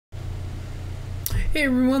Hey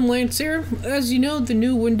everyone, Lance here. As you know, the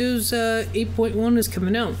new Windows 8.1 is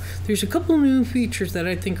coming out. There's a couple new features that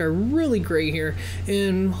I think are really great here,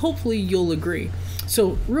 and hopefully you'll agree.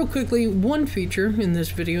 So, real quickly, one feature in this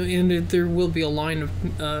video, and there will be a line of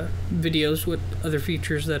videos with other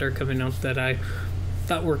features that are coming out that I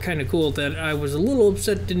thought were kind of cool, that I was a little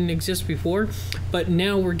upset didn't exist before, but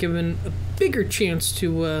now we're given a bigger chance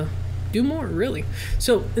to do more, really.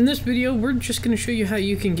 So in this video, we're just going to show you how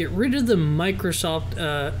you can get rid of the Microsoft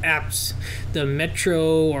apps, the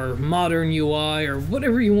Metro or Modern UI or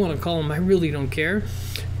whatever you want to call them. I really don't care.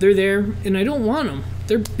 They're there and I don't want them.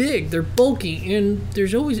 They're big, they're bulky, and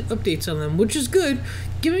there's always updates on them, which is good.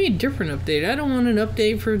 Give me a different update. I don't want an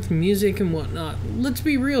update for the music and whatnot. Let's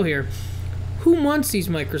be real here. Who wants these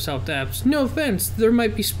Microsoft apps? No offense, there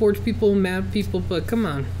might be sports people, math people, but come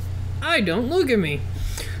on. I don't. Look at me.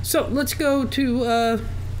 So let's go to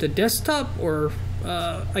the desktop, or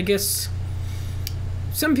I guess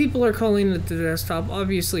some people are calling it the desktop.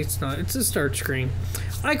 Obviously it's not. It's a start screen.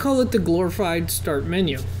 I call it the glorified start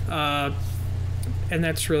menu. And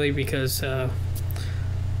that's really because I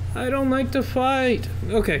don't like to fight.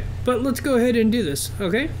 Okay, but let's go ahead and do this,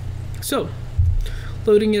 okay? So,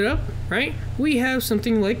 loading it up, right? We have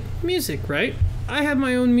something like music, right? I have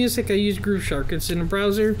my own music. I use Grooveshark. It's in a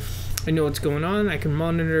browser. I know what's going on. I can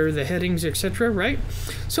monitor the headings, etc., right?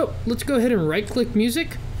 So let's go ahead and right-click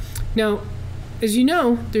music. Now, as you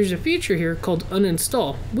know, there's a feature here called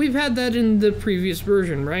uninstall. We've had that in the previous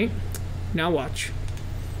version, right? Now watch.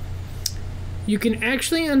 You can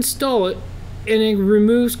actually install it, and it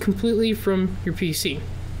removes completely from your PC.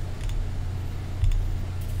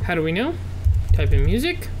 How do we know? Type in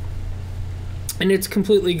music, and it's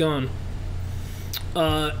completely gone.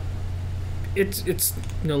 It's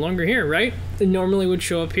no longer here, right? It normally would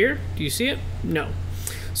show up here. Do you see it? No.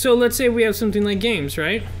 So let's say we have something like games,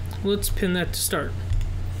 right? Let's pin that to start.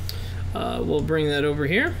 We'll bring that over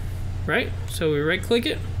here, right? So we right click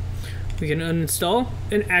it, we can uninstall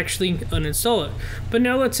and actually uninstall it. But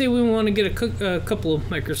now let's say we want to get a couple of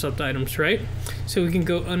Microsoft items, right? So we can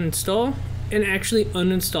go uninstall and actually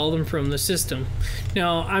uninstall them from the system.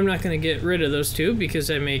 Now I'm not going to get rid of those two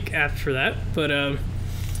because I make apps for that, but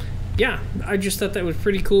yeah, I just thought that was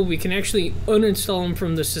pretty cool. We can actually uninstall them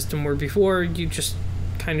from the system, where before you just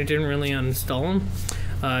kind of didn't really uninstall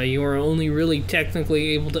them. You were only really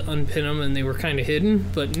technically able to unpin them and they were kind of hidden,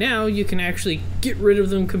 but now you can actually get rid of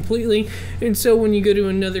them completely, and so when you go to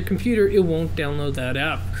another computer, it won't download that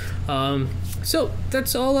app. So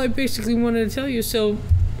that's all I basically wanted to tell you. So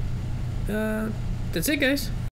that's it, guys.